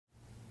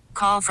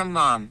Call from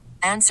mom.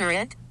 Answer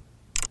it.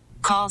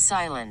 Call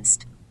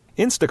silenced.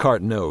 Instacart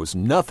knows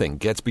nothing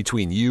gets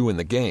between you and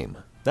the game.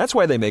 That's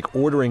why they make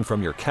ordering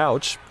from your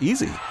couch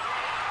easy.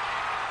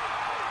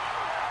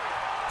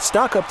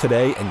 Stock up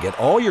today and get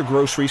all your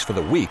groceries for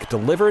the week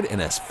delivered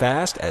in as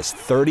fast as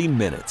 30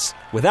 minutes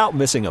without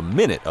missing a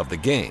minute of the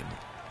game.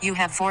 You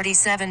have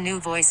 47 new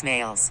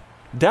voicemails.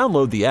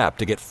 Download the app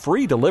to get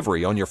free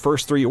delivery on your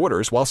first 3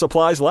 orders while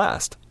supplies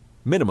last.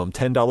 Minimum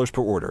 $10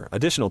 per order.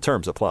 Additional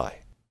terms apply.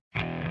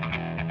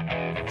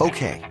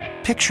 Okay,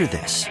 picture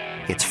this.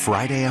 It's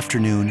Friday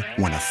afternoon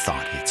when a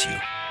thought hits you.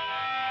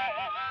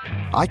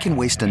 I can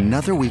waste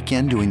another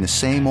weekend doing the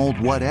same old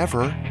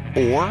whatever,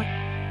 or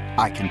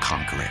I can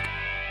conquer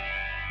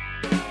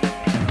it.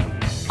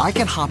 I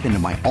can hop into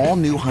my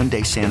all-new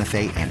Hyundai Santa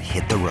Fe and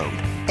hit the road.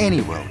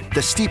 Any road.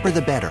 The steeper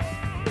the better.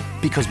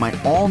 Because my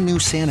all-new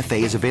Santa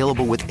Fe is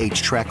available with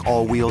H-Track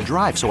all-wheel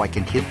drive, so I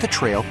can hit the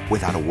trail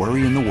without a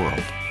worry in the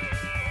world.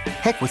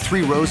 Heck, with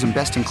 3 rows and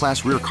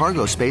best-in-class rear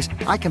cargo space,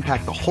 I can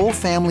pack the whole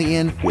family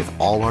in with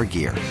all our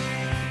gear.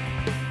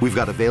 We've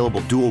got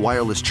available dual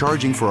wireless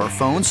charging for our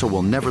phones, so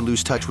we'll never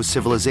lose touch with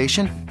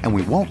civilization, and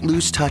we won't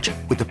lose touch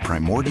with the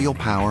primordial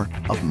power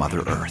of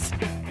Mother Earth.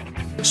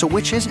 So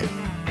which is it?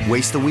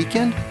 Waste the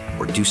weekend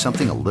or do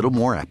something a little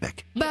more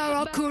epic?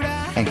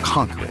 And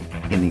conquer it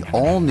in the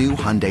all-new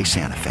Hyundai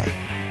Santa Fe.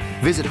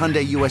 Visit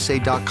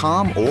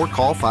HyundaiUSA.com or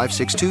call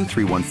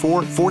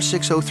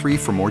 562-314-4603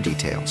 for more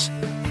details.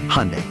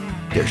 Hyundai,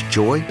 there's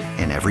joy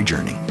in every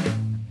journey.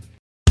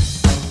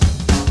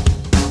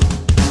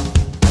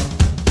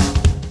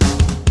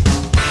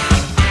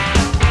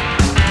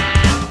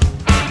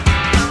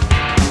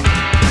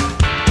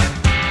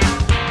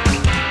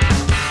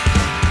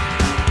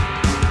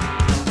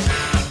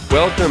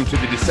 Welcome to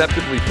the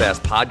Deceptively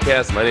Fast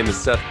podcast. My name is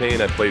Seth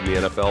Payne. I played in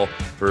the NFL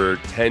for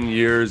 10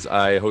 years.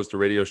 I host a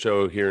radio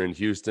show here in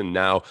Houston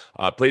now.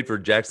 I played for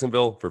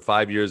Jacksonville for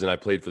 5 years, and I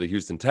played for the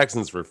Houston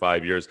Texans for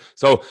 5 years.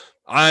 So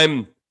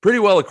I'm pretty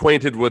well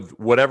acquainted with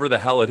whatever the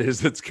hell it is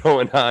that's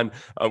going on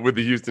with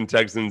the Houston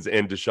Texans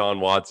and Deshaun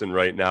Watson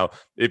right now.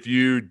 If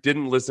you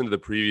didn't listen to the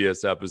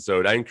previous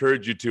episode, I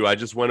encourage you to. I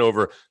just went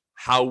over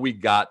how we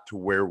got to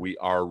where we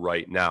are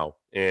right now,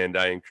 and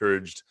I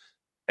encouraged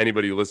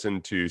anybody who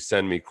listened to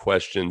send me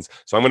questions.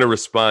 So I'm going to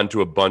respond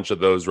to a bunch of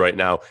those right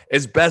now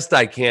as best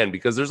I can,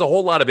 because there's a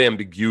whole lot of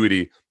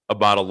ambiguity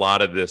about a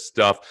lot of this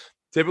stuff.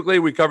 Typically,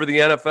 we cover the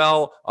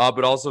NFL,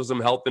 but also some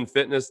health and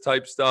fitness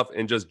type stuff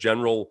and just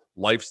general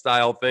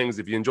lifestyle things.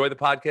 If you enjoy the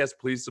podcast,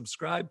 please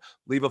subscribe.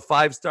 Leave a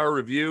 5-star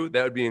review.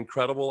 That would be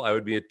incredible. I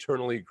would be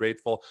eternally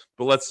grateful.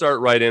 But let's start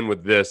right in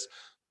with this.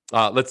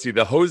 Let's see.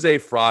 The Jose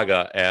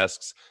Fraga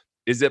asks,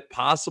 is it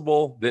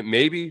possible that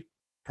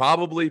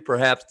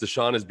perhaps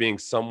Deshaun is being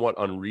somewhat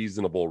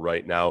unreasonable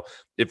right now?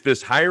 If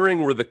this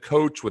hiring were the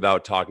coach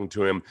without talking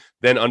to him,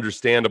 then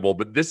understandable.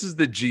 But this is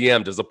the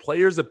GM. Does a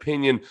player's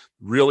opinion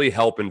really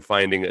help in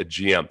finding a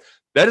GM?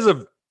 That is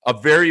a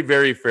very,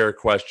 very fair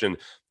question.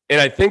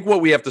 And I think what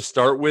we have to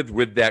start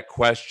with that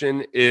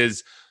question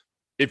is,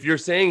 if you're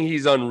saying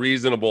he's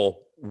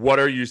unreasonable, what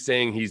are you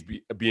saying he's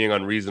being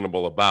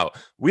unreasonable about?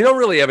 We don't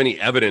really have any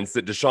evidence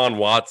that Deshaun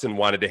Watson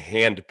wanted to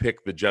handpick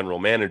the general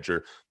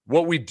manager.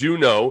 What we do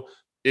know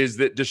is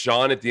that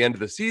Deshaun at the end of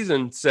the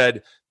season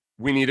said,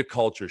 we need a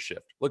culture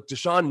shift. Look,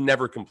 Deshaun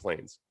never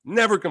complains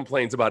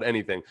about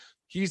anything.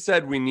 He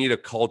said we need a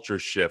culture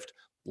shift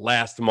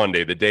last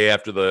Monday, the day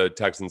after the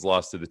Texans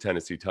lost to the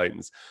Tennessee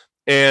Titans,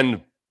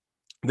 and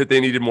that they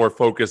needed more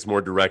focus,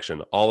 more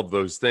direction, all of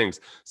those things.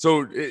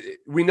 So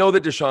we know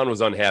that Deshaun was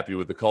unhappy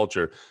with the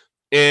culture.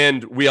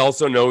 And we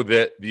also know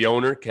that the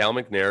owner, Cal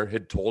McNair,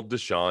 had told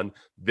Deshaun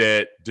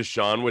that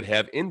Deshaun would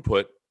have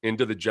input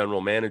into the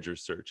general manager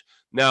search.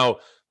 Now,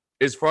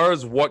 as far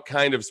as what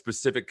kind of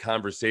specific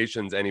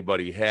conversations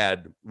anybody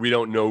had, we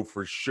don't know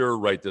for sure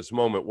right this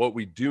moment. What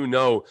we do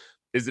know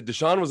is that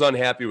Deshaun was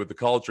unhappy with the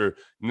culture,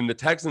 and then the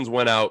Texans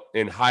went out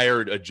and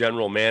hired a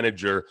general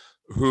manager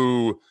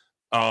who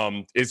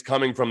is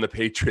coming from the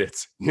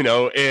Patriots,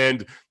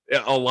 and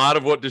a lot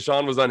of what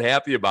Deshaun was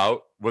unhappy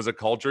about was a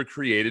culture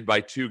created by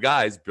 2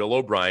 guys, Bill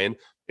O'Brien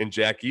and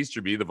Jack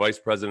Easterby, the vice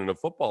president of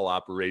football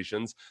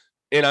operations.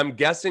 And I'm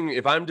guessing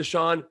if I'm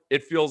Deshaun,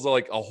 it feels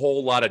like a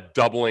whole lot of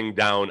doubling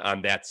down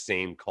on that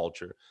same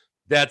culture.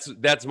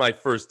 That's my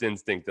first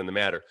instinct in the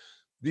matter.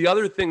 The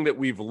other thing that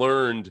we've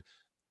learned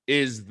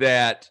is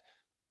that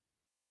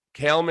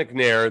Cal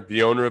McNair,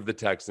 the owner of the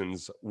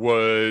Texans,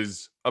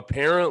 was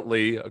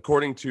apparently,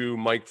 according to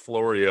Mike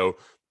Florio,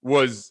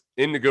 was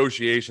in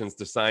negotiations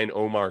to sign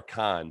Omar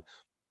Khan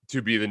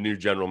to be the new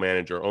general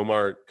manager.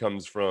 Omar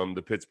comes from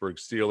the Pittsburgh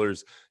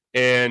Steelers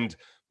and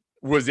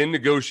was in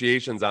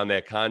negotiations on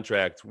that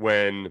contract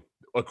when,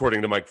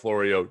 according to Mike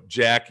Florio,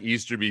 Jack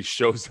Easterby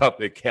shows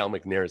up at Cal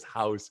McNair's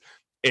house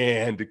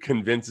and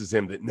convinces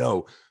him that,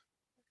 no,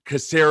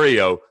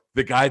 Caserio,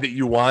 the guy that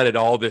you wanted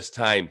all this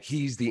time,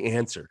 he's the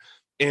answer.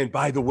 And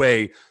by the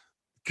way,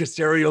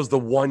 Caserio's the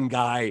one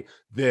guy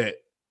that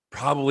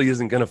probably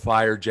isn't going to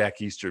fire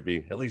Jack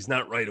Easterby, at least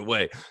not right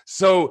away.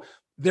 So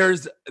there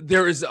is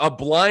a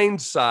blind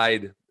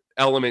side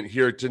element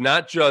here to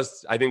not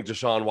just, I think,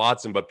 Deshaun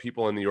Watson, but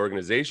people in the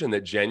organization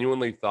that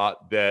genuinely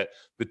thought that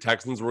the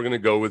Texans were going to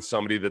go with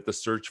somebody that the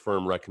search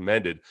firm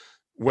recommended,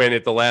 when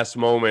at the last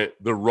moment,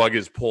 the rug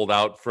is pulled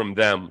out from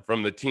them,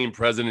 from the team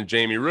president,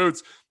 Jamie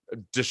Roots.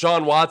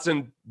 Deshaun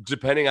Watson,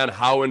 depending on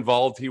how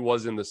involved he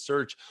was in the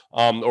search,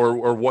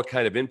 or what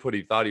kind of input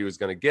he thought he was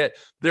going to get,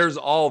 there's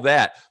all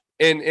that.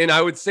 And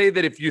I would say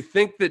that if you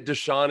think that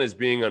Deshaun is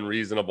being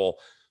unreasonable,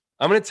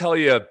 I'm going to tell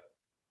you,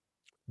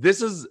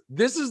 this is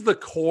the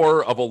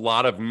core of a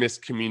lot of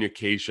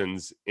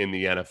miscommunications in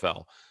the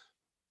NFL.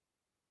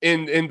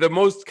 And the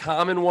most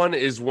common one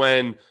is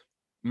when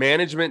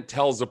management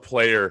tells a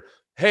player,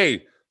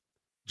 hey,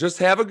 just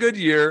have a good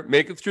year,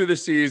 make it through the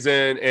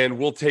season, and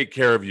we'll take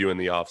care of you in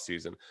the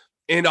offseason.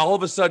 And all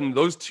of a sudden,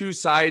 those two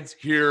sides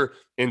hear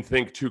and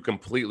think two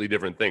completely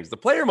different things. The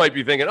player might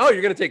be thinking, oh,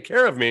 you're going to take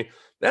care of me.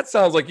 That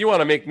sounds like you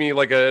want to make me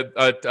like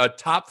a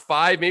top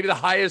 5, maybe the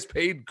highest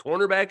paid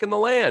cornerback in the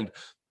land.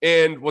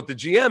 And what the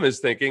GM is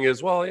thinking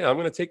is, well, yeah, I'm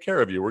going to take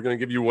care of you. We're going to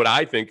give you what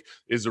I think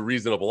is a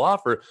reasonable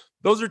offer.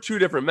 Those are two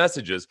different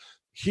messages.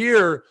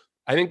 Here,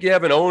 I think you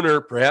have an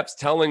owner perhaps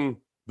telling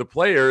the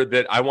player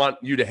that I want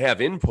you to have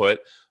input,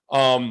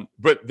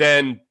 but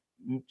then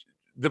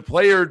the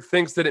player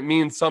thinks that it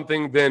means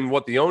something than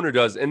what the owner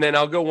does. And then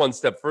I'll go one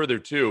step further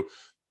too,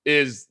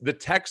 is the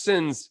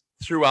Texans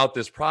throughout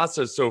this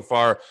process so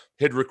far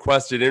had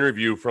requested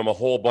interview from a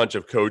whole bunch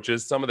of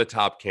coaches, some of the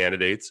top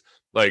candidates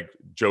like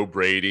Joe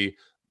Brady,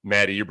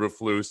 Matt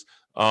Eberflus,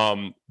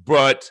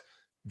 but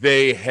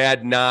they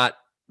had not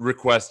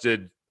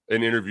requested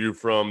an interview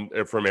from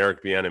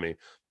Eric Bieniemy.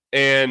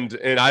 And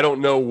I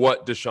don't know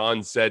what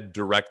Deshaun said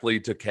directly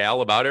to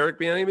Cal about Eric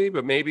Bieniemy,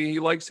 but maybe he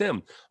likes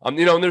him. And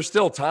there's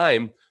still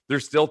time.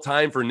 There's still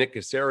time for Nick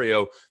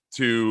Caserio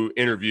to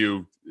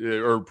interview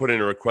or put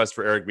in a request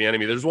for Eric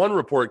Bieniemy. There's one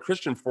report,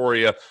 Christian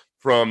Foria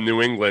from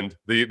New England,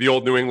 the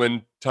old New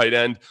England tight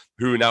end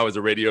who now has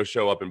a radio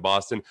show up in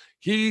Boston.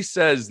 He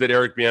says that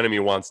Eric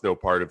Bieniemy wants no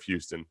part of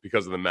Houston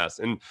because of the mess.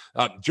 And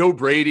Joe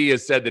Brady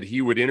has said that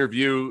he would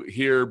interview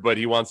here, but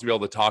he wants to be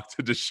able to talk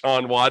to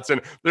Deshaun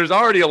Watson. There's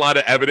already a lot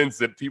of evidence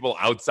that people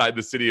outside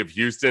the city of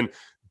Houston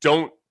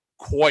don't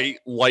quite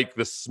like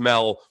the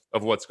smell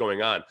of what's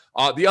going on.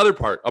 The other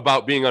part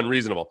about being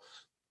unreasonable,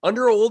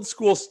 under old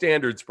school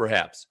standards,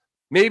 perhaps,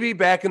 maybe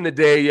back in the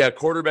day, yeah,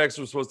 quarterbacks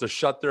were supposed to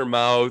shut their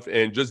mouth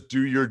and just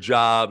do your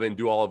job and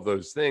do all of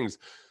those things.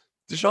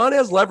 Deshaun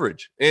has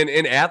leverage, and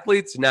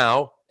athletes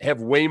now have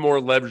way more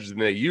leverage than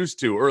they used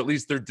to, or at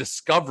least they're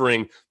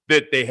discovering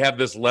that they have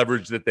this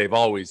leverage that they've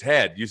always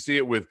had. You see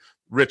it with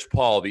Rich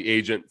Paul, the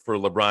agent for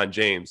LeBron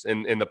James,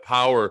 and the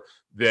power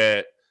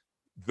that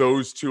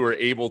those two are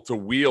able to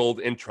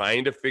wield in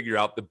trying to figure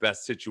out the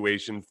best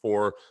situation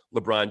for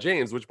LeBron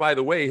James, which, by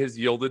the way, has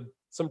yielded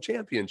some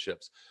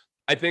championships.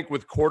 I think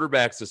with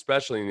quarterbacks,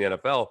 especially in the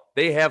NFL,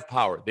 they have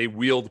power. They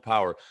wield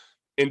power.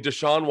 And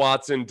Deshaun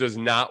Watson does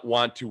not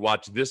want to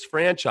watch this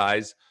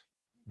franchise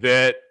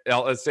that,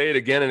 I'll say it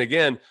again and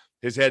again,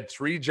 has had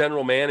 3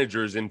 general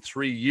managers in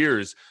 3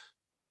 years.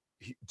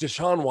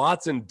 Deshaun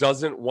Watson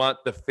doesn't want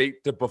the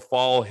fate to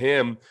befall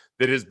him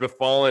that has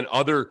befallen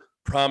other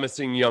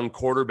promising young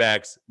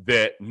quarterbacks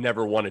that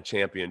never won a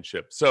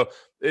championship. So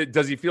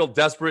does he feel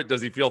desperate?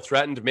 Does he feel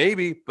threatened?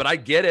 Maybe, but I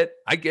get it.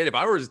 If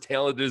I were as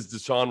talented as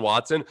Deshaun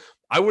Watson,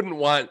 I wouldn't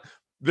want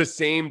the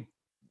same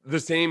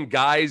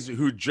guys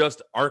who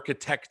just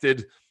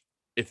architected,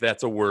 if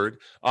that's a word,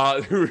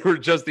 who were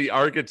just the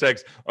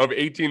architects of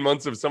 18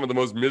 months of some of the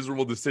most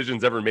miserable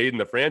decisions ever made in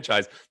the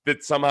franchise,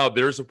 that somehow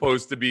they're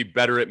supposed to be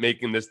better at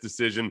making this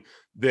decision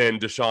than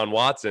Deshaun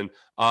Watson.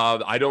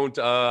 I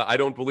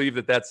don't believe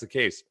that that's the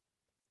case.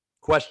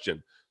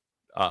 Question.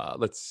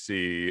 Let's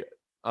see.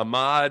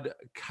 Ahmad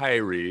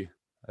Kyrie.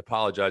 I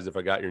apologize if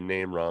I got your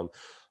name wrong.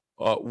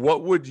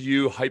 What would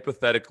you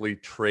hypothetically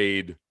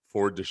trade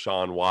for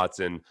Deshaun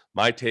Watson?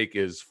 My take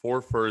is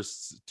 4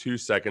 firsts, 2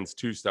 seconds,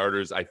 2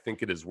 starters. I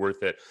think it is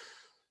worth it.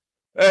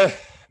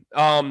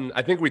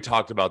 I think we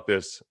talked about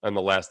this on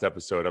the last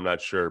episode. I'm not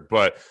sure,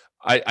 but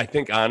I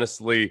think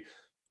honestly,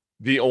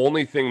 the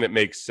only thing that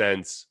makes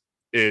sense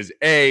is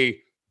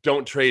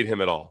don't trade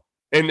him at all.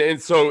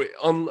 And so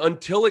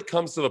until it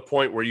comes to the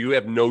point where you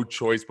have no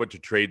choice but to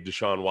trade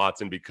Deshaun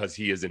Watson because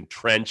he is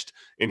entrenched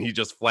and he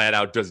just flat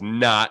out does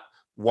not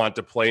want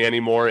to play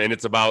anymore, and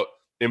it's about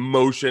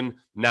emotion,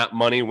 not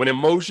money. When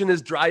emotion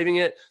is driving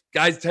it,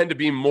 guys tend to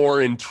be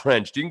more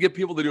entrenched. You can get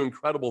people to do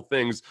incredible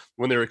things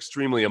when they're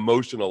extremely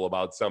emotional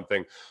about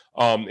something,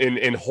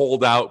 and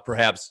hold out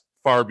perhaps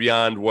far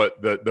beyond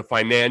what the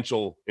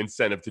financial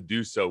incentive to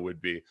do so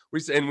would be. We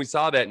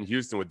saw that in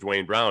Houston with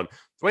Dwayne Brown.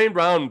 Dwayne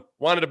Brown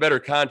wanted a better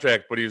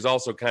contract, but he was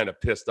also kind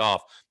of pissed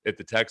off at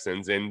the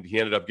Texans, and he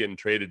ended up getting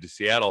traded to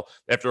Seattle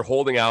after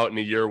holding out in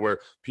a year where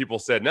people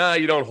said, nah,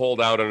 you don't hold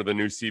out under the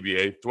new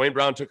CBA. Dwayne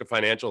Brown took a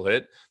financial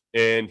hit,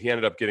 and he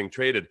ended up getting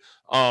traded.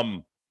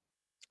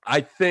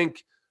 I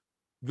think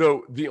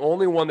Though the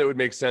only one that would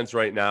make sense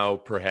right now,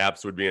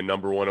 perhaps, would be a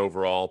number 1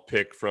 overall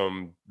pick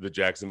from the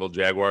Jacksonville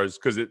Jaguars,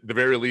 because at the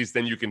very least,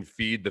 then you can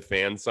feed the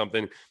fans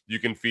something. You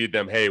can feed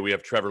them, hey, we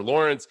have Trevor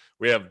Lawrence.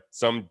 We have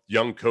some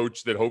young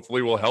coach that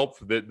hopefully will help,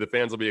 that the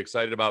fans will be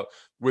excited about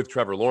with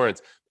Trevor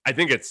Lawrence. I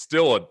think it's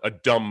still a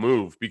dumb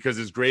move, because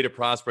as great a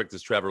prospect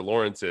as Trevor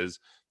Lawrence is,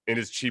 and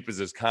as cheap as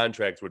his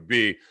contract would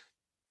be,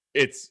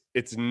 it's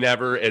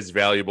never as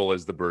valuable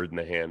as the bird in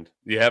the hand.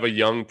 You have a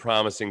young,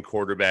 promising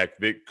quarterback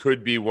that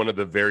could be one of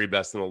the very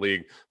best in the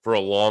league for a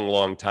long,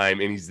 long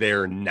time, and he's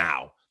there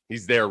now.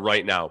 He's there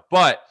right now.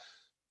 But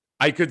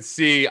I could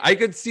see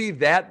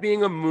that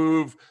being a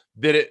move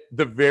that at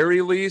the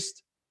very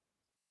least,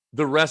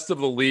 the rest of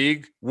the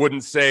league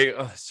wouldn't say,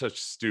 oh, such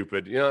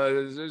stupid,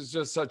 it's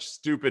just such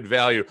stupid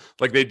value,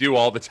 like they do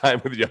all the time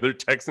with the other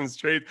Texans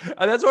trade.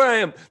 And that's where I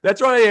am.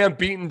 That's where I am,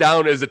 beaten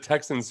down as a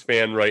Texans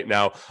fan right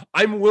now.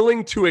 I'm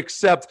willing to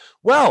accept,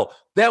 well,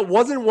 that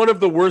wasn't one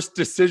of the worst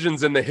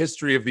decisions in the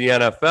history of the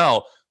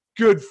NFL.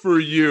 Good for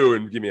you.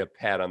 And give me a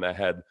pat on the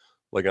head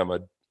like I'm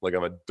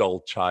a dull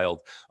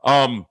child.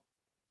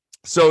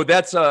 So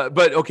that's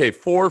but okay,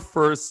 4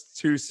 firsts,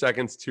 2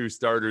 seconds, 2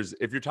 starters.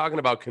 If you're talking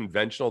about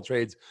conventional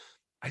trades,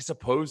 I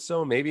suppose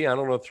so. Maybe, I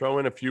don't know, throw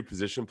in a few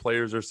position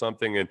players or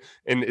something.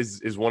 And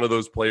is one of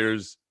those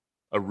players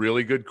a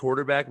really good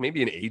quarterback?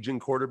 Maybe an aging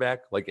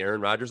quarterback like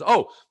Aaron Rodgers.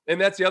 Oh,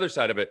 and that's the other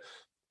side of it.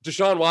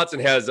 Deshaun Watson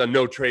has a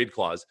no trade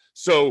clause.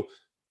 So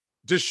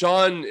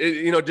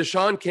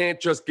Deshaun can't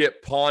just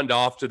get pawned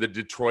off to the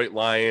Detroit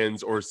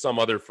Lions or some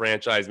other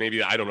franchise,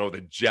 maybe, I don't know,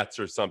 the Jets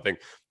or something.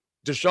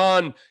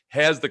 Deshaun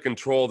has the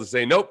control to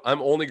say, nope,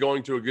 I'm only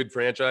going to a good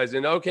franchise.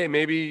 And okay,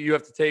 maybe you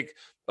have to take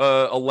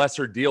a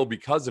lesser deal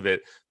because of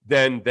it.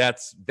 Then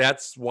that's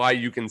why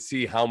you can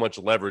see how much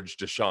leverage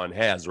Deshaun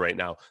has right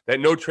now. That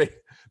no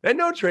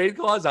trade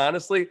clause,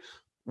 honestly,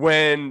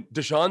 when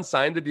Deshaun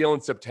signed the deal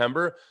in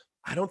September,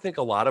 I don't think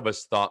a lot of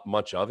us thought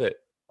much of it.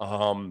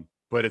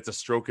 But it's a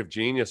stroke of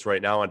genius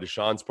right now on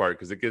Deshaun's part,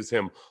 because it gives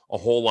him a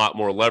whole lot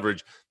more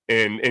leverage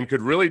and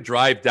could really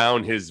drive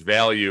down his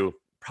value.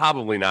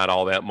 Probably not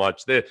all that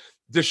much.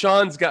 He's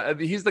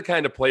the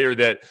kind of player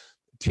that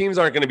teams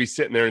aren't going to be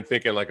sitting there and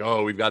thinking like,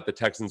 oh, we've got the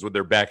Texans with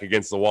their back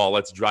against the wall,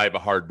 let's drive a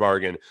hard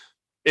bargain.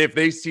 If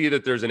they see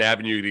that there's an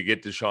avenue to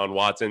get Deshaun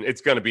Watson,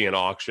 it's going to be an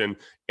auction,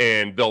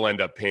 and they'll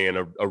end up paying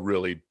a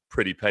really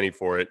pretty penny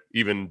for it,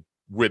 even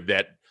with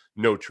that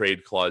no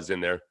trade clause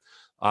in there.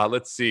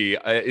 Let's see.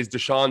 Is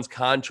Deshaun's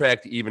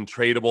contract even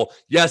tradable?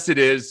 Yes, it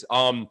is.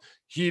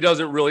 He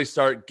doesn't really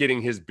start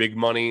getting his big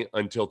money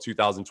until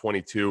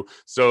 2022.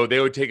 So they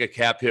would take a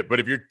cap hit. But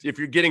if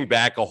you're getting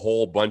back a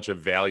whole bunch of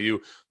value,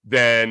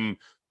 then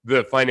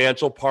the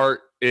financial part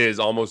is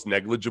almost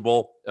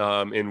negligible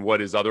in what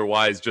is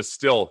otherwise just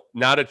still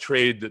not a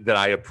trade that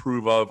I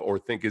approve of or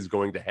think is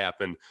going to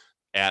happen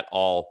at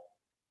all.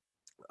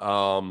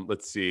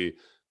 Let's see.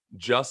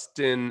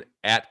 Justin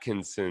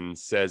Atkinson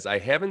says, I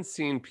haven't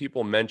seen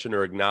people mention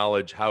or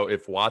acknowledge how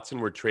if Watson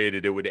were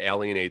traded, it would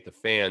alienate the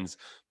fans.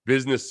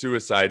 Business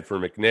suicide for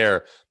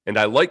McNair. And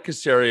I like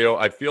Caserio.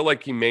 I feel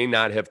like he may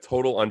not have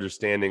total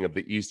understanding of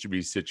the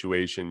Easterby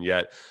situation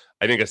yet.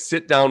 I think a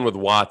sit down with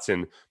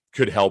Watson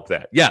could help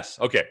that. Yes.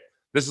 Okay.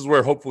 This is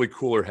where hopefully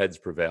cooler heads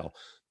prevail.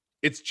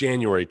 It's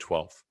January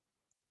 12th.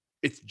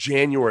 It's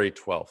January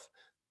 12th.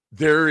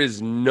 There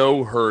is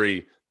no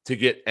hurry to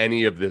get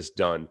any of this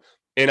done.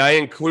 And I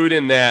include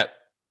in that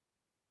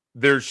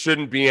there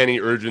shouldn't be any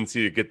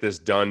urgency to get this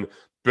done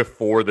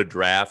before the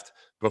draft,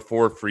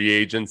 before free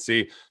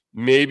agency,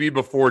 maybe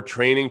before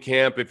training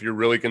camp. If you're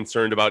really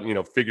concerned about,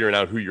 figuring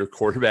out who your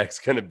quarterback's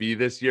going to be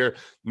this year,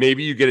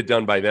 maybe you get it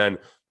done by then.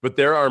 But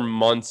there are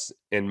months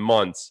and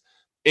months.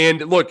 And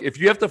look, if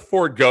you have to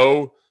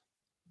forego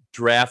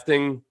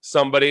drafting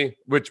somebody,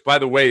 which by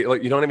the way,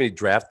 like, you don't have any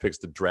draft picks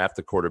to draft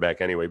a quarterback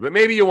anyway, but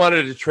maybe you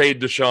wanted to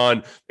trade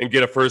Deshaun and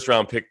get a first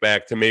round pick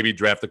back to maybe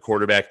draft a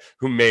quarterback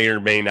who may or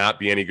may not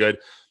be any good.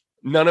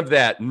 None of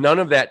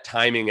that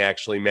timing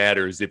actually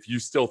matters if you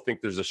still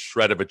think there's a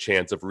shred of a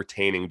chance of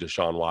retaining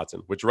Deshaun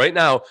Watson, which right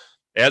now,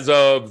 as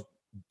of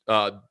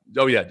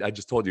I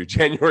just told you,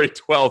 January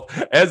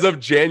 12th. As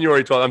of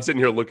January 12th, I'm sitting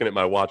here looking at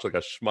my watch like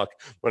a schmuck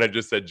when I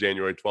just said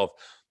January 12th.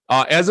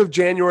 As of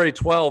January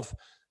 12th,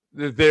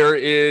 there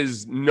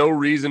is no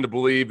reason to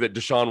believe that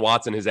Deshaun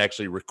Watson has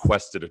actually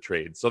requested a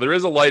trade. So there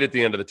is a light at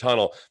the end of the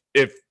tunnel.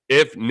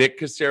 If Nick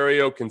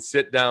Caserio can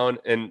sit down,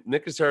 and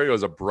Nick Caserio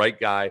is a bright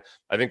guy,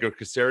 I think if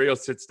Caserio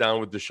sits down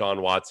with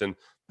Deshaun Watson,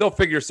 they'll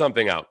figure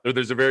something out. Or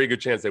there's a very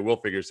good chance they will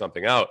figure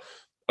something out.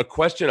 A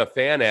question a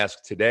fan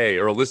asked today,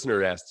 or a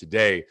listener asked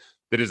today,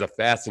 that is a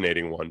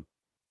fascinating one,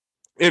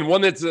 and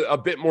one that's a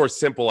bit more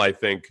simple, I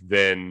think,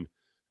 than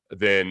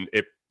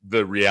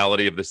the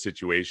reality of the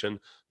situation.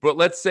 But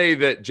let's say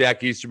that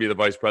Jack Easterby, the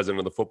vice president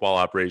of the football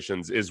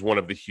operations, is one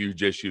of the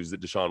huge issues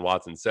that Deshaun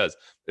Watson says.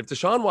 If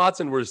Deshaun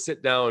Watson were to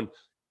sit down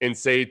and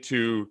say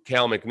to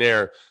Cal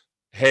McNair,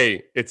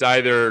 hey, it's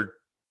either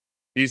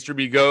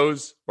Easterby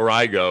goes or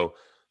I go,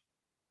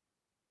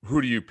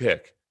 who do you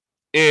pick?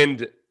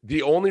 And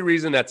the only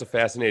reason that's a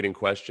fascinating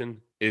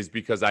question is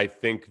because I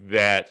think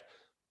that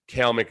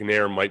Cal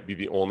McNair might be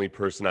the only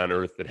person on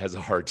earth that has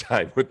a hard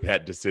time with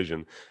that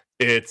decision.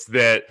 It's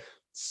that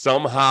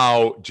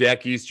somehow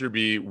Jack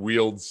Easterby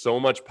wields so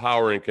much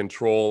power and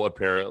control,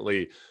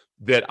 apparently,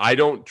 that I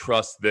don't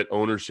trust that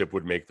ownership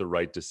would make the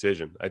right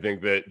decision. I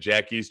think that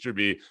Jack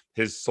Easterby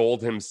has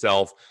sold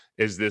himself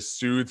as this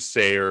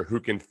soothsayer who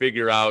can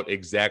figure out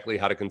exactly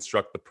how to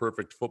construct the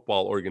perfect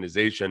football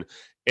organization,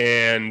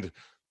 and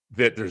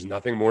that there's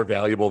nothing more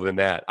valuable than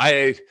that.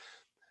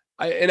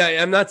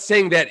 I'm not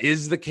saying that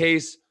is the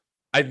case.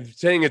 I'm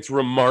saying it's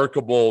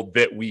remarkable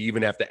that we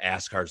even have to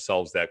ask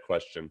ourselves that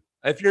question.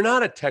 If you're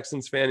not a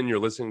Texans fan and you're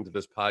listening to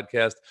this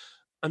podcast,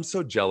 I'm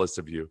so jealous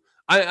of you.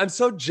 I'm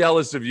so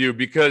jealous of you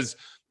because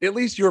at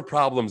least your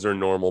problems are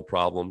normal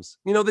problems.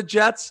 You know, the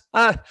Jets,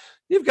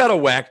 you've got a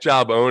whack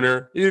job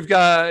owner. You've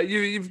got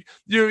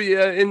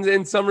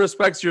in some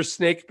respects you're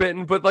snake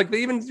bitten, but like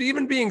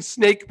even being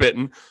snake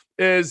bitten,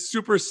 as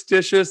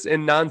superstitious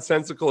and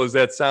nonsensical as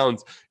that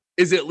sounds,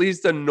 is at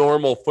least a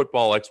normal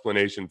football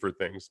explanation for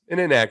things. An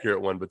inaccurate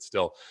one, but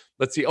still.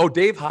 Let's see. Oh,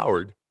 Dave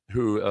Howard,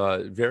 who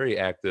very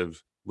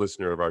active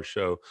listener of our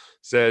show,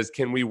 says,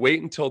 can we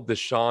wait until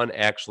Deshaun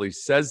actually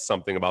says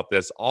something about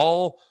this?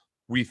 All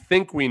we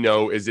think we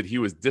know is that he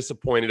was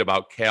disappointed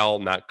about Cal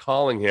not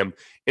calling him,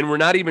 and we're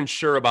not even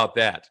sure about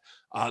that.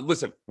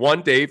 Listen,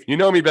 one, Dave, you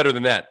know me better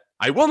than that.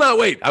 I will not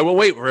wait. I will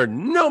wait for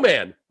no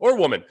man or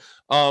woman.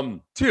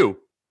 Two,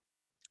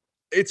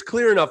 it's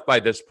clear enough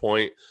by this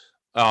point,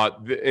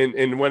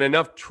 and when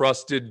enough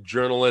trusted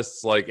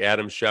journalists like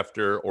Adam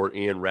Schefter or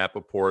Ian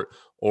Rappaport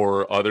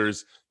or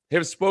others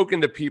have spoken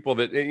to people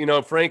that, you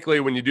know, frankly,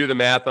 when you do the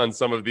math on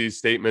some of these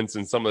statements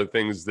and some of the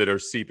things that are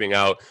seeping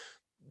out,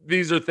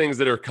 these are things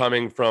that are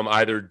coming from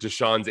either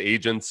Deshaun's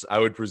agents, I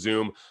would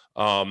presume.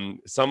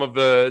 Some of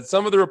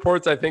the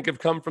reports I think have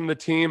come from the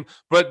team,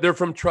 but they're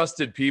from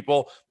trusted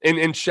people. And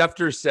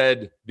Schefter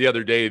said the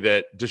other day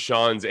that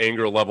Deshaun's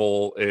anger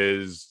level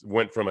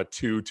went from a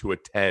 2 to a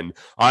 10.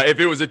 If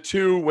it was a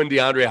 2 when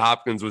DeAndre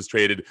Hopkins was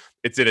traded,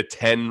 it's at a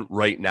 10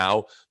 right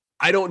now.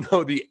 I don't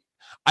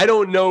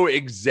know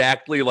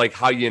exactly like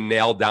how you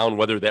nail down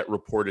whether that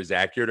report is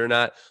accurate or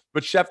not,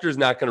 but Schefter's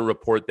not going to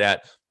report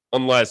that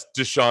unless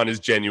Deshaun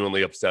is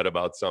genuinely upset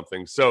about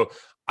something. So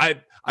I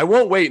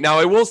won't wait. Now,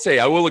 I will say,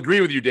 I will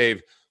agree with you,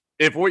 Dave.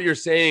 If what you're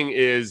saying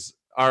is,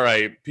 all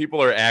right,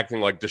 people are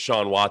acting like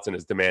Deshaun Watson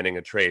is demanding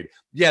a trade,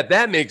 yeah,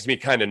 that makes me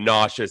kind of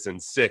nauseous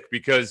and sick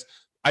because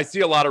I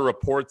see a lot of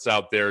reports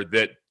out there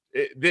that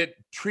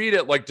treat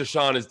it like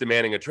Deshaun is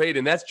demanding a trade,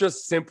 and that's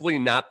just simply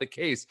not the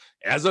case.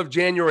 As of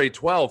January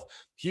 12th,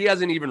 he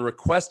hasn't even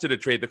requested a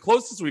trade. The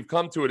closest we've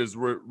come to it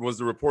was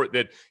the report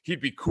that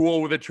he'd be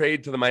cool with a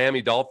trade to the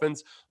Miami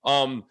Dolphins.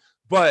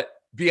 But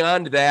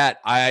beyond that,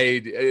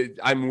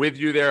 I'm with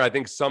you there. I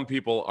think some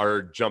people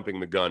are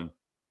jumping the gun.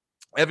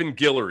 Evan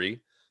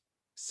Guillory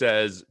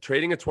says,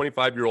 trading a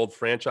 25-year-old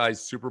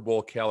franchise Super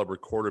Bowl caliber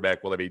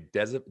quarterback will have a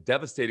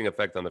devastating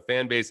effect on the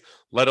fan base,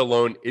 let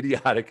alone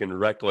idiotic and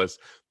reckless.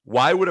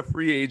 Why would a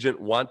free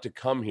agent want to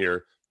come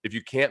here if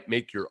you can't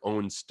make your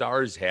own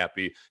stars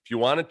happy? If you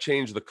want to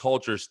change the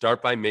culture,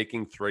 start by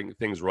making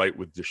things right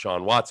with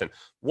Deshaun Watson.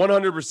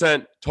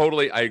 100%,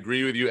 totally, I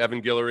agree with you,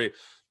 Evan Guillory.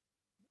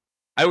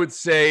 I would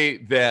say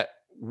that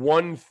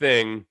one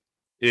thing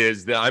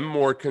is that I'm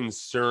more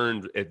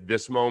concerned at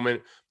this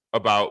moment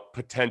about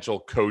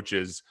potential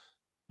coaches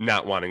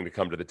not wanting to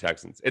come to the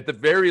Texans. At the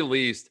very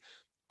least,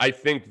 I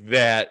think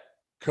that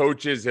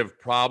coaches have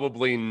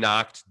probably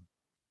knocked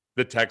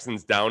the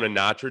Texans down a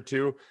notch or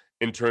two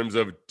in terms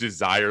of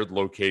desired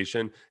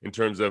location, in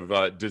terms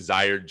of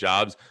desired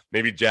jobs.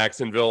 Maybe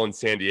Jacksonville and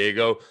San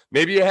Diego.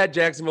 Maybe you had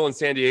Jacksonville and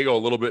San Diego a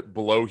little bit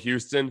below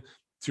Houston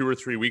 2 or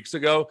 3 weeks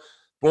ago.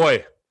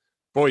 Boy,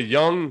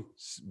 young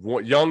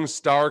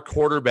star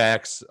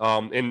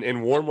quarterbacks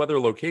in warm weather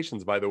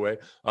locations, by the way,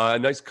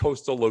 nice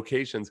coastal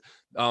locations.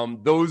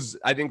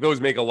 I think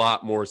those make a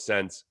lot more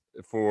sense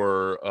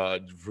for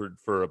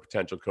a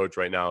potential coach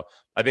right now.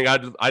 I think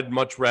I'd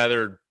much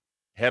rather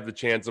have the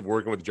chance of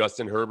working with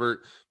Justin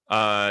Herbert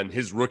on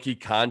his rookie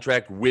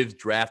contract with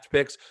draft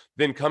picks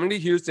than coming to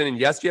Houston. And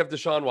yes, you have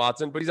Deshaun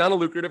Watson, but he's on a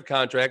lucrative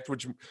contract,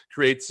 which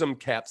creates some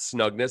cap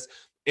snugness,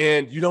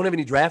 and you don't have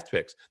any draft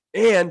picks.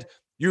 And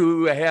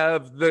you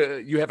have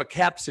a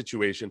cap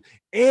situation,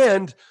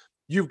 and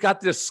you've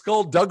got this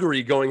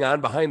skullduggery going on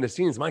behind the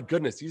scenes. My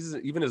goodness,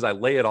 even as I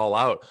lay it all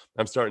out,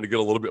 I'm starting to get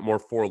a little bit more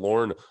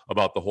forlorn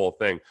about the whole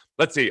thing.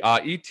 Let's see.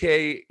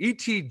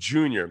 E.T.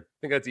 Jr.,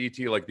 I think that's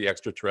E.T. like the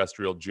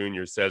extraterrestrial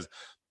junior, says,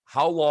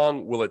 how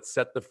long will it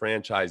set the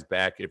franchise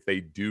back if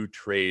they do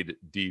trade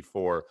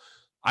D4?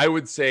 I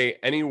would say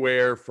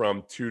anywhere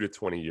from 2 to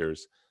 20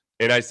 years.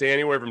 And I say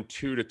anywhere from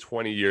 2 to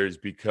 20 years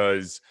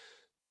because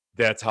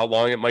that's how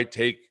long it might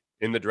take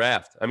in the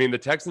draft. I mean, the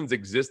Texans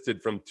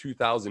existed from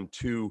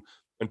 2002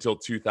 until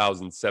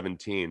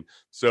 2017.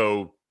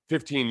 So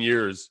 15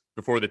 years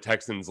before the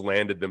Texans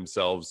landed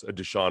themselves a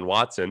Deshaun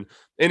Watson.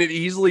 And it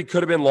easily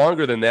could have been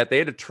longer than that. They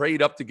had to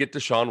trade up to get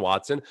Deshaun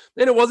Watson.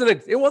 And it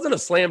wasn't a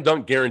slam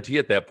dunk guarantee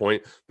at that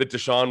point that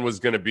Deshaun was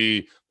going to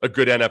be a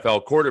good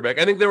NFL quarterback.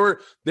 I think there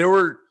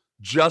were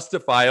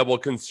justifiable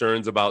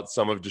concerns about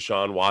some of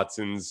Deshaun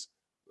Watson's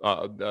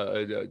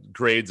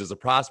grades as a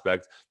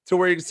prospect, to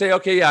where you can say,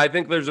 okay, yeah, I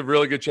think there's a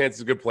really good chance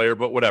he's a good player,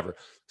 but whatever.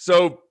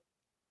 So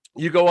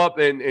you go up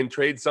and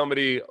trade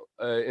somebody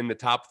in the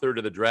top third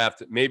of the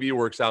draft. Maybe it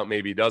works out,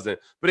 maybe it doesn't,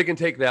 but it can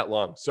take that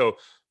long. So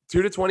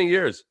 2 to 20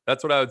 years,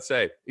 that's what I would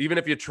say. Even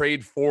if you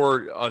trade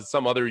for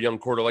some other young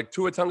quarter like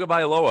Tua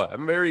Tagovailoa,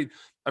 I'm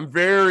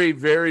very,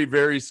 very,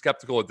 very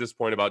skeptical at this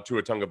point about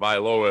Tua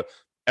Tagovailoa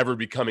ever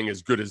becoming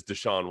as good as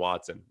Deshaun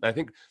Watson. I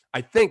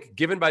think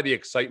given by the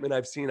excitement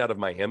I've seen out of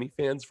Miami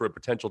fans for a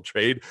potential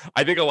trade,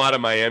 I think a lot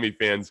of Miami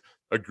fans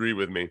agree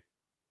with me.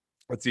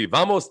 Let's see.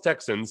 Vamos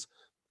Texans.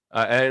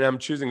 And I'm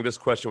choosing this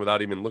question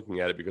without even looking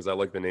at it because I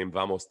like the name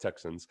Vamos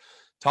Texans.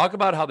 Talk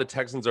about how the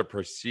Texans are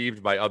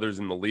perceived by others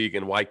in the league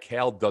and why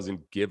Cal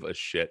doesn't give a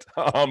shit.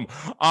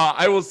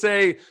 I will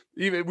say,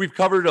 even we've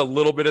covered a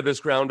little bit of this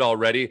ground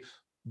already,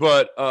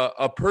 but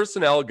a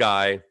personnel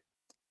guy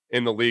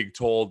in the league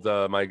told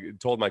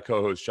my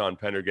co-host Sean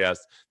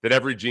Pendergast that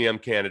every GM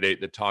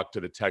candidate that talked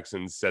to the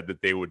Texans said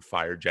that they would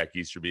fire Jack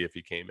Easterby if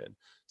he came in.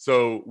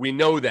 So we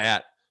know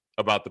that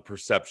about the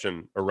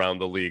perception around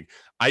the league.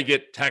 I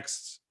get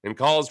texts and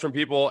calls from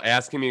people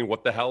asking me,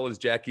 what the hell is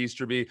Jack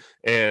Easterby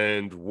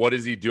and what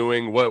is he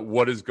doing?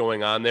 What is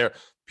going on there?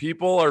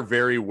 People are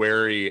very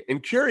wary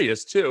and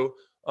curious too.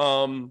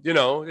 And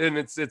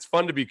it's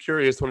fun to be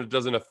curious when it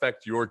doesn't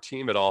affect your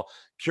team at all.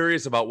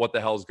 Curious about what the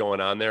hell's going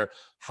on there.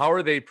 How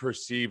are they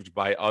perceived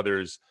by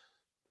others?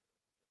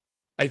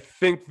 I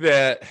think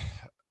that,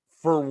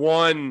 for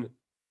one,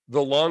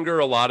 the longer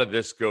a lot of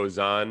this goes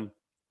on,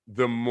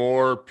 the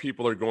more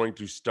people are going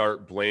to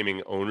start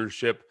blaming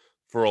ownership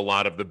for a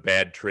lot of the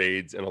bad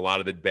trades and a lot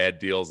of the bad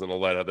deals and a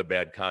lot of the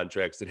bad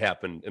contracts that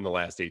happened in the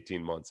last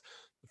 18 months.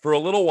 For a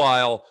little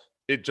while,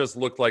 it just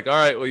looked like, all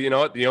right, well, you know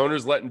what? The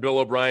owner's letting Bill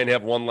O'Brien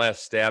have one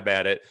last stab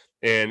at it,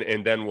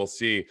 and then we'll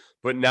see.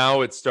 But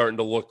now it's starting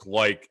to look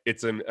like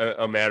it's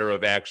a matter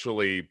of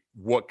actually,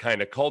 what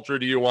kind of culture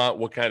do you want?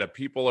 What kind of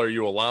people are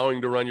you allowing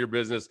to run your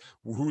business?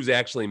 Who's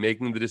actually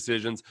making the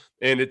decisions?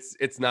 And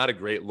it's not a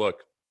great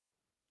look.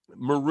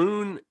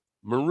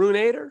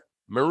 Maroonator,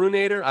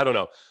 I don't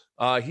know.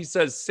 He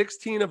says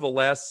 16 of the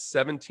last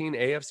 17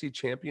 AFC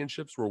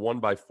championships were won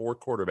by 4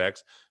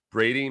 quarterbacks: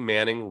 Brady,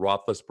 Manning,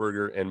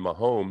 Roethlisberger, and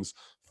Mahomes,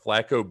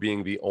 Flacco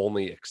being the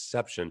only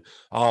exception.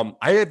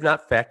 I have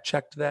not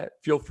fact-checked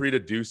that. Feel free to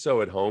do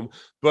so at home,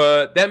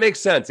 but that makes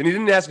sense. And he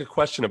didn't ask a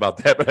question about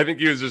that, but I think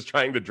he was just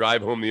trying to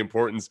drive home the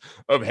importance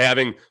of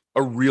having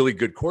a really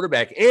good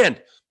quarterback.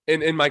 And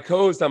my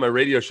co-host on my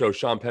radio show,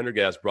 Sean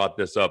Pendergast, brought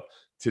this up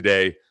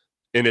today.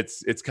 And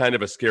it's kind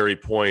of a scary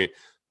point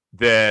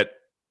that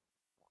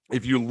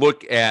if you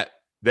look at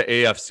the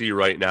AFC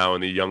right now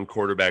and the young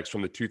quarterbacks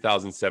from the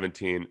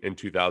 2017 and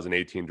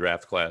 2018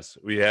 draft class,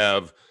 we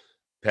have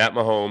Pat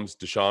Mahomes,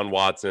 Deshaun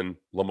Watson,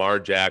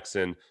 Lamar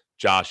Jackson,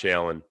 Josh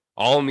Allen,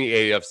 all in the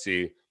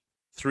AFC.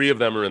 3 of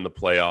them are in the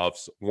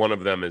playoffs. 1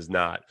 of them is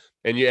not.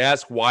 And you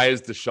ask, why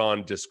is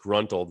Deshaun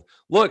disgruntled?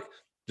 Look,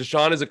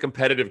 Deshaun is a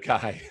competitive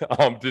guy.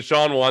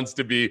 Deshaun wants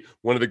to be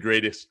one of the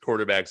greatest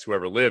quarterbacks who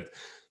ever lived.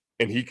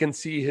 And he can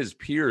see his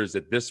peers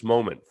at this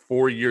moment,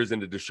 4 years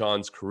into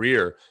Deshaun's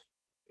career.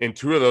 And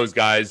 2 of those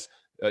guys,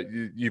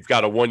 you've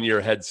got a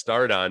 1-year head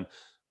start on.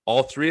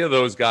 All 3 of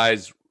those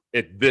guys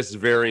at this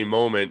very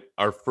moment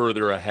are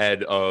further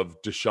ahead of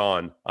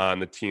Deshaun on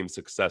the team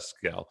success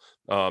scale.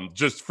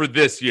 Just for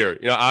this year,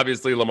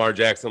 obviously Lamar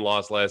Jackson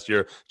lost last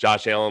year.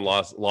 Josh Allen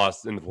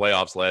lost in the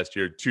playoffs last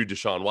year to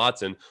Deshaun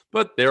Watson,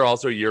 but they're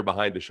also a year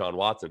behind Deshaun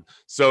Watson.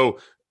 So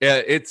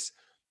it's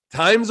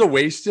time's a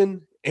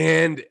wasting.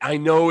 And I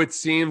know it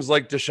seems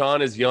like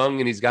Deshaun is young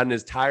and he's got an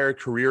entire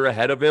career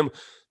ahead of him.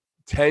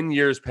 10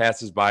 years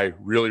passes by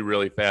really,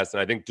 really fast.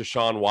 And I think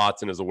Deshaun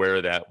Watson is aware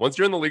of that. Once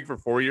you're in the league for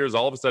 4 years,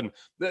 all of a sudden,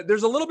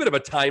 there's a little bit of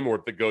a time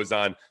warp that goes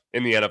on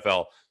in the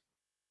NFL.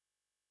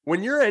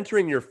 When you're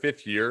entering your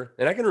 5th year,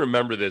 and I can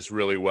remember this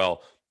really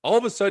well, all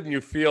of a sudden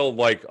you feel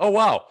like, oh,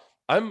 wow,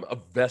 I'm a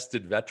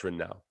vested veteran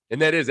now.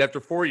 And that is, after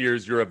 4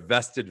 years, you're a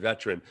vested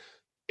veteran.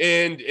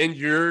 And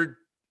you're,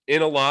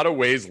 in a lot of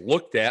ways,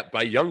 looked at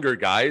by younger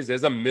guys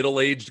as a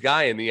middle-aged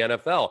guy in the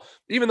NFL.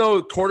 Even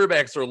though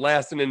quarterbacks are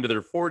lasting into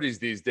their 40s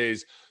these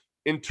days,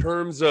 in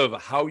terms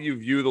of how you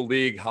view the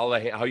league, how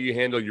you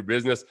handle your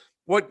business,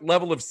 what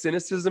level of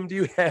cynicism do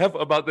you have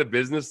about the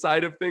business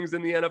side of things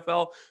in the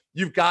NFL?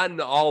 You've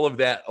gotten all of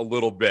that a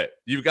little bit.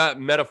 You've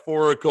got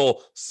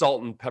metaphorical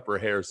salt and pepper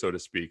hair, so to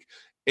speak.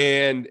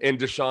 And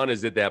Deshaun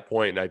is at that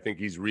point, and I think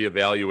he's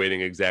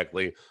reevaluating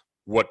exactly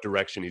what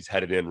direction he's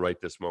headed in right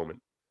this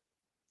moment.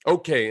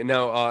 Okay,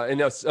 now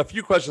a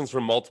few questions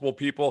from multiple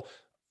people,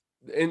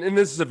 and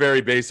this is a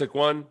very basic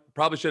one.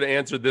 Probably should have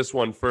answered this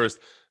one first.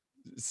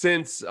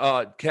 Since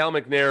Cal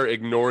McNair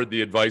ignored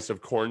the advice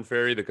of Korn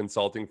Ferry, the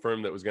consulting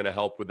firm that was going to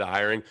help with the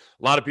hiring,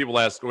 a lot of people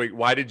ask, wait,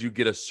 why did you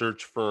get a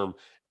search firm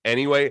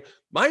anyway?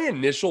 My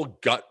initial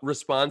gut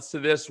response to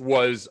this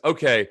was,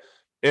 okay,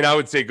 and I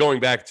would say going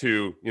back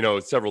to,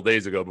 several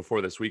days ago before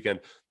this weekend,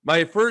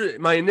 my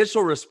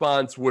initial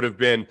response would have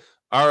been,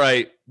 all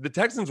right, the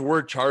Texans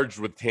were charged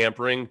with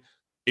tampering.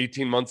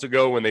 18 months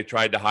ago when they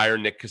tried to hire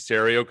Nick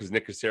Caserio, because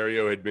Nick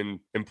Caserio had been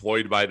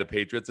employed by the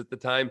Patriots at the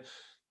time.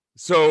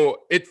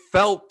 So it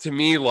felt to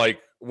me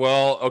like,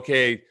 well,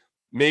 okay,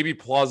 maybe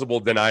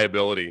plausible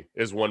deniability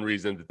is one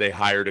reason that they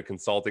hired a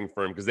consulting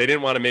firm, because they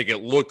didn't want to make it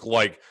look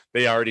like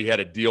they already had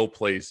a deal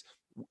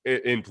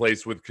in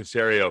place with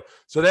Caserio.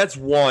 So that's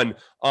one.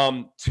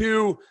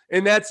 Two,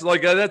 and that's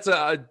like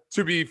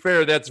to be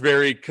fair, that's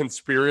very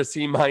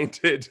conspiracy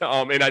minded.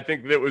 And I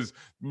think that was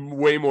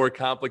way more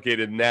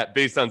complicated than that,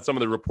 based on some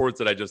of the reports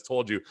that I just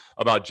told you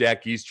about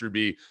Jack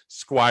Easterby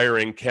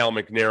squiring Cal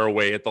McNair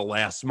away at the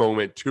last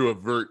moment to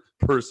avert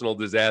personal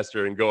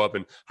disaster and go up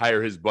and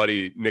hire his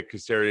buddy Nick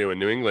Caserio in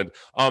New England.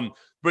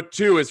 But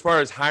two, as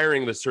far as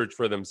hiring the search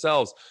for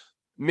themselves,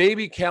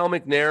 maybe Cal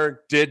McNair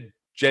did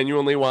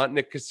genuinely want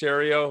Nick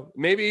Caserio.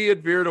 Maybe he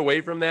had veered away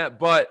from that,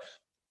 but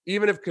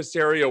even if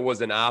Caserio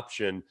was an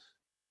option,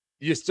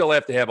 you still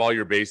have to have all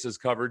your bases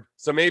covered.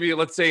 So maybe,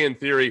 let's say in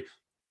theory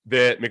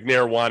that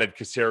McNair wanted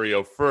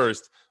Caserio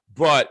first,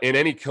 but in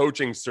any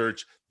coaching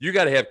search, you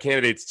got to have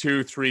candidates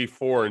 2, 3,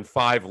 4, and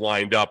 5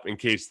 lined up in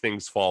case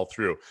things fall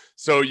through.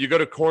 So you go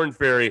to Korn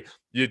Ferry,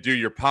 you do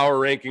your power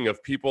ranking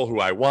of people who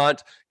I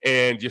want,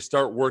 and you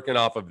start working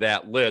off of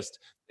that list.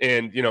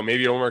 And,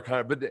 maybe Omar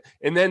Khan,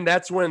 and then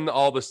that's when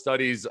all the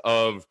studies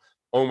of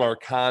Omar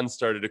Khan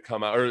started to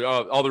come out, or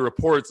all the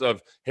reports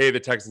of, hey, the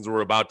Texans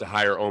were about to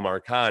hire Omar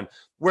Khan,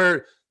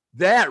 where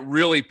that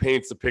really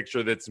paints a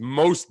picture that's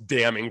most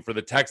damning for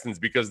the Texans,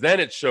 because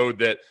then it showed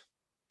that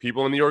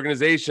people in the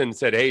organization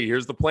said, hey,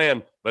 here's the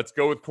plan. Let's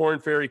go with Korn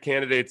Ferry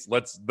candidates.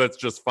 Let's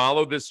just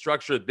follow this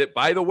structure that,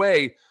 by the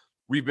way,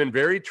 we've been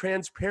very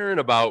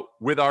transparent about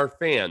with our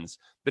fans.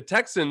 The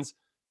Texans,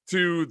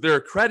 to their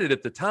credit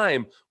at the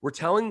time, were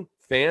telling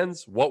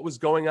fans what was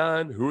going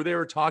on, who they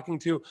were talking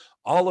to,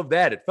 all of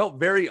that. It felt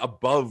very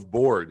above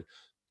board.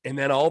 And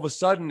then all of a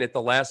sudden, at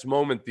the last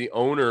moment, the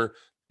owner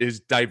is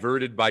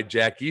diverted by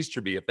Jack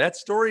Easterby. If that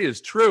story is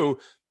true,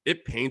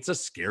 it paints a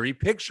scary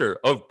picture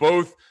of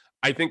both,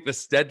 I think, the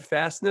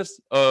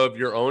steadfastness of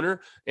your owner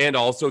and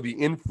also the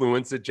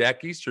influence that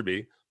Jack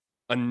Easterby,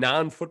 a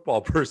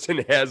non-football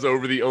person, has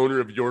over the owner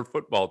of your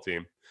football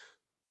team.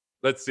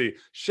 Let's see.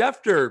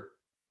 Schefter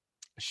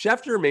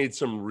made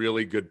some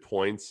really good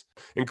points,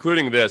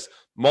 including this.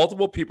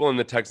 Multiple people in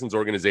the Texans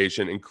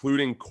organization,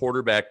 including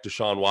quarterback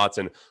Deshaun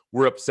Watson,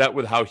 were upset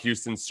with how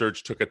Houston's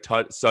search took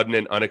a sudden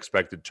and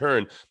unexpected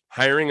turn,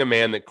 hiring a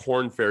man that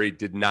Korn Ferry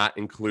did not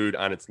include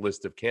on its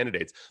list of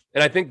candidates.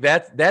 And I think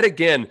that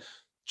again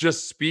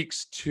just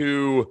speaks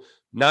to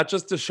not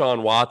just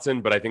Deshaun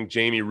Watson, but I think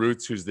Jamie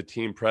Roots, who's the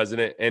team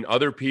president, and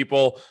other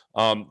people,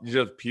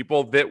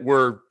 people that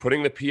were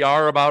putting the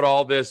PR about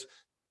all this.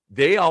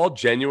 They all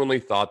genuinely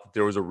thought that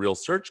there was a real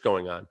search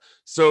going on.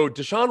 So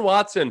Deshaun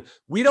Watson,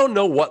 we don't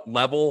know what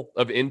level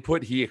of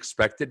input he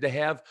expected to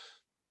have,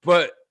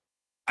 but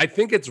I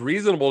think it's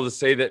reasonable to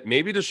say that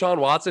maybe Deshaun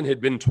Watson had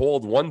been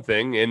told one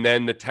thing and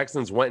then the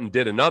Texans went and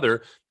did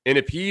another. And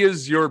if he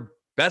is your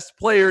best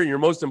player, your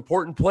most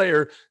important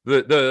player,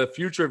 the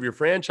future of your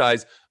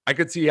franchise, I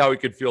could see how he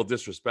could feel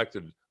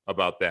disrespected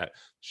about that.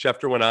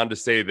 Schefter went on to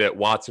say that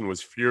Watson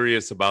was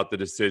furious about the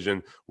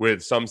decision,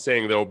 with some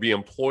saying there will be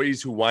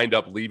employees who wind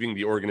up leaving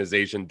the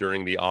organization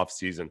during the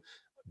offseason.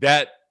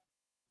 That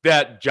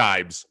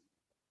jibes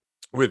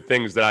with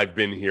things that I've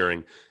been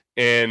hearing.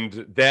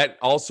 And that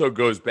also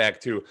goes back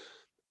to,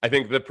 I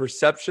think, the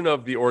perception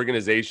of the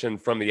organization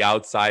from the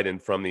outside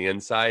and from the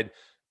inside.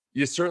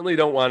 You certainly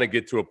don't want to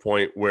get to a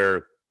point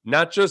where,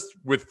 not just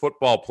with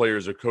football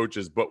players or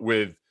coaches, but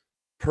with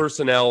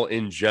personnel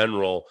in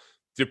general,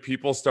 do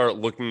people start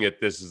looking at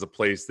this as a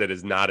place that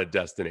is not a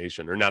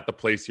destination or not the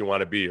place you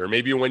want to be? Or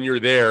maybe when you're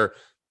there,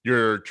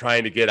 you're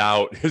trying to get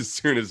out as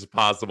soon as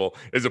possible,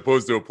 as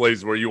opposed to a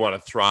place where you want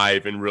to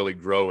thrive and really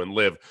grow and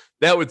live.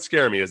 That would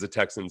scare me as a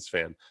Texans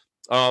fan.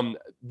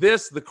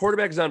 The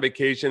quarterback is on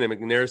vacation, and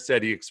McNair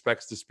said he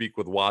expects to speak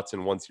with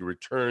Watson once he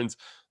returns,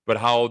 but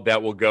how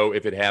that will go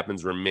if it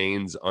happens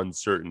remains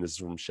uncertain. This is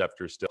from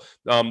Schefter still.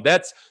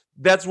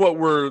 That's what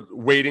we're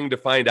waiting to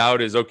find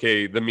out is,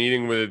 okay, the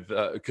meeting with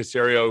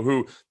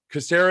Caserio,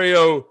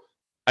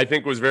 I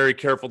think, was very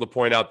careful to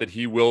point out that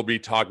he will be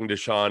talking to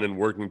Deshaun and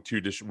working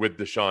with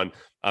Deshaun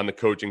on the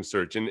coaching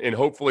search. And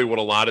hopefully what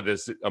a lot of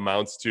this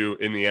amounts to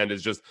in the end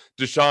is just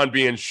Deshaun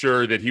being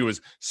sure that he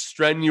was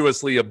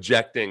strenuously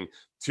objecting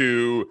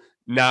to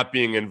not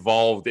being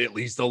involved at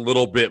least a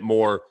little bit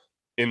more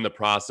in the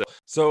process.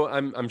 So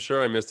I'm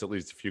sure I missed at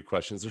least a few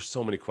questions. There's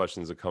so many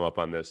questions that come up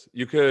on this.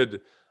 You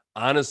could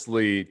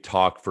honestly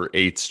talk for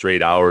 8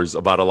 straight hours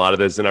about a lot of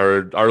this, and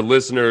our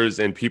listeners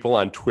and people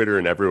on Twitter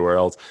and everywhere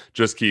else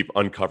just keep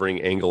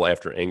uncovering angle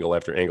after angle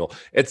after angle.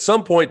 At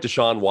some point,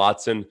 Deshaun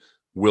Watson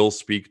will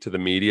speak to the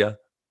media.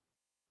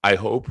 I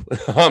hope.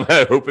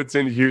 I hope it's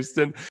in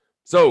Houston.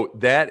 So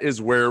that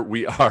is where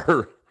we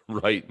are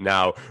right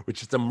now,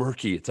 which is a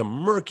murky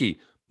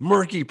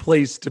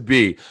place to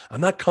be.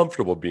 I'm not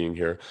comfortable being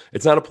here.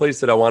 It's not a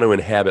place that I want to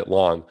inhabit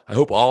long. I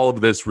hope all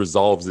of this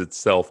resolves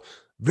itself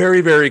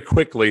very, very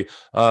quickly.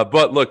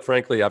 But look,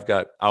 frankly, I've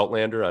got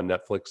Outlander on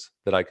Netflix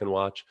that I can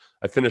watch.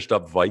 I finished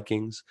up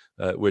Vikings,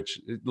 which,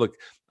 look,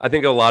 I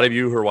think a lot of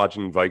you who are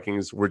watching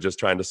Vikings were just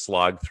trying to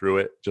slog through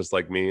it, just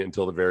like me,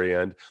 until the very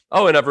end.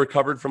 Oh, and I've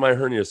recovered from my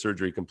hernia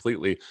surgery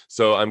completely.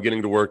 So I'm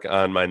getting to work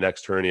on my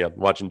next hernia. I'm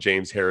watching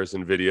James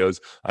Harrison videos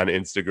on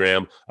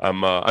Instagram.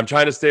 I'm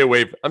trying to stay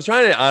away. I'm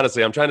trying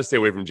to stay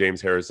away from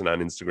James Harrison on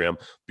Instagram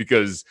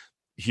because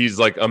he's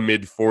like a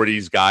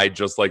mid-40s guy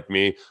just like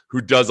me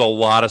who does a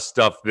lot of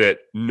stuff that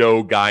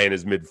no guy in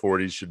his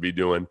mid-40s should be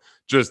doing.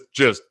 Just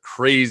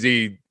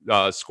crazy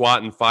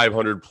squatting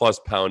 500 plus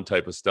pound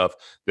type of stuff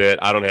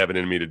that I don't have it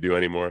in me to do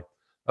anymore.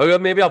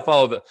 Okay, maybe I'll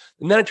follow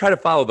and then I try to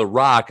follow The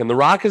Rock, and The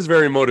Rock is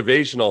very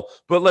motivational,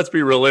 but let's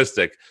be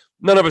realistic.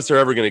 None of us are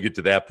ever going to get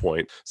to that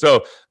point.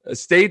 So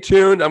stay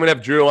tuned. I'm going to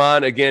have Drew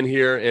on again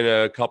here in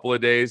a couple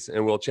of days,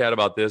 and we'll chat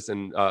about this.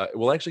 And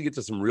we'll actually get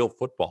to some real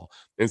football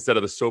instead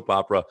of the soap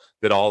opera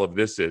that all of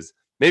this is.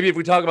 Maybe if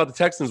we talk about the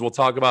Texans, we'll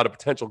talk about a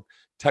potential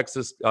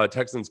Texans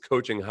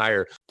coaching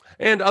hire.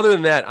 And other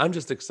than that, I'm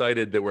just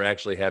excited that we're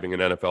actually having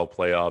an NFL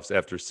playoffs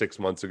after 6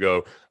 months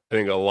ago. I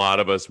think a lot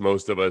of us,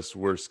 most of us,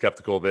 were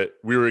skeptical that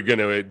we were going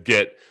to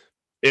get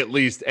at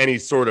least any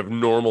sort of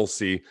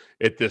normalcy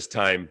at this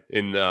time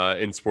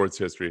in sports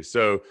history.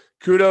 So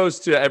kudos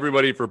to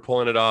everybody for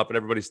pulling it off, and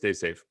everybody stay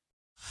safe.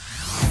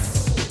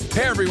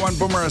 Hey everyone,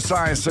 Boomer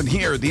Esiason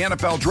here. The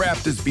NFL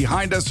draft is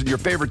behind us and your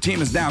favorite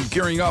team is now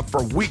gearing up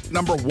for week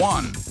number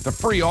 1. The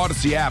free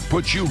Odyssey app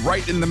puts you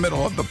right in the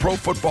middle of the pro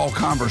football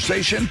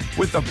conversation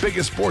with the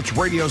biggest sports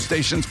radio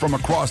stations from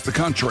across the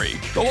country.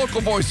 The local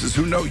voices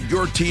who know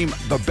your team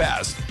the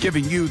best,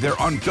 giving you their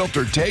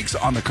unfiltered takes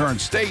on the current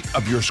state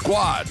of your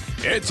squad.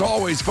 It's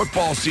always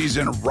football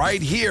season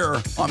right here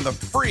on the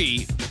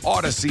free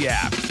Odyssey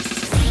app.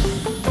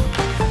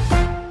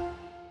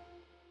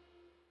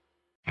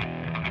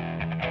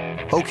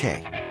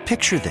 Okay,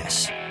 picture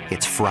this.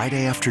 It's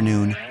Friday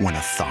afternoon when a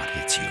thought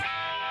hits you.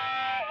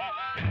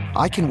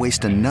 I can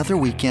waste another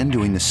weekend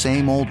doing the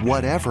same old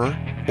whatever,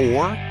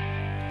 or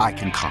I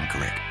can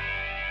conquer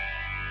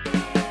it.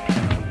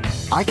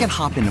 I can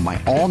hop into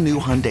my all-new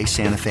Hyundai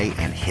Santa Fe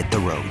and hit the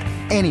road.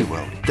 Any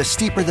road. The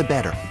steeper the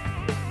better.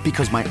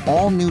 Because my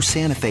all-new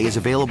Santa Fe is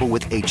available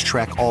with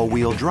H-Track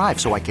all-wheel drive,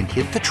 so I can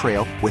hit the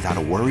trail without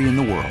a worry in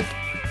the world.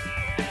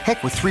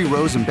 Heck, with 3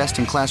 rows and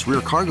best-in-class rear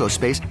cargo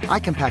space, I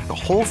can pack the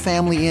whole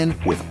family in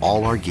with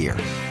all our gear.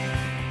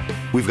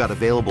 We've got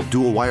available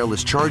dual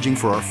wireless charging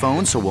for our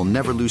phones, so we'll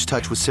never lose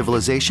touch with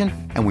civilization,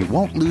 and we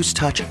won't lose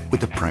touch with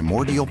the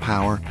primordial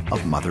power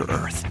of Mother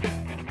Earth.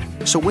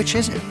 So which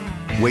is it?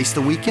 Waste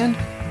the weekend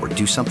or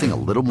do something a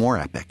little more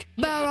epic?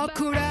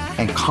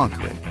 And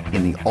conquer it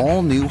in the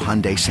all-new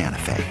Hyundai Santa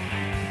Fe.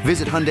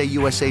 Visit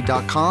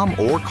HyundaiUSA.com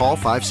or call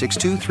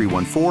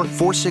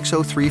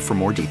 562-314-4603 for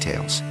more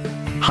details.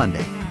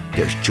 Hyundai,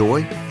 there's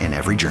joy in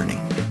every journey.